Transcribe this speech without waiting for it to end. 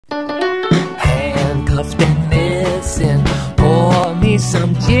Handcuffs been missing, pour me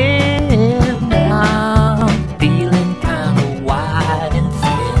some gin. I'm feeling kinda wide and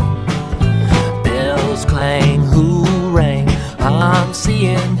thin. Bells clang, who rang? I'm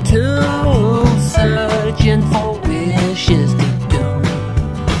seeing two, searching for wishes to do.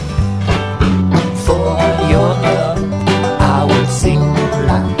 For your love, I would sing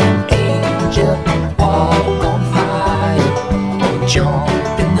like an angel, walk on fire, or jump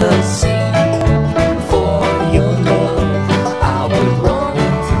in the sea.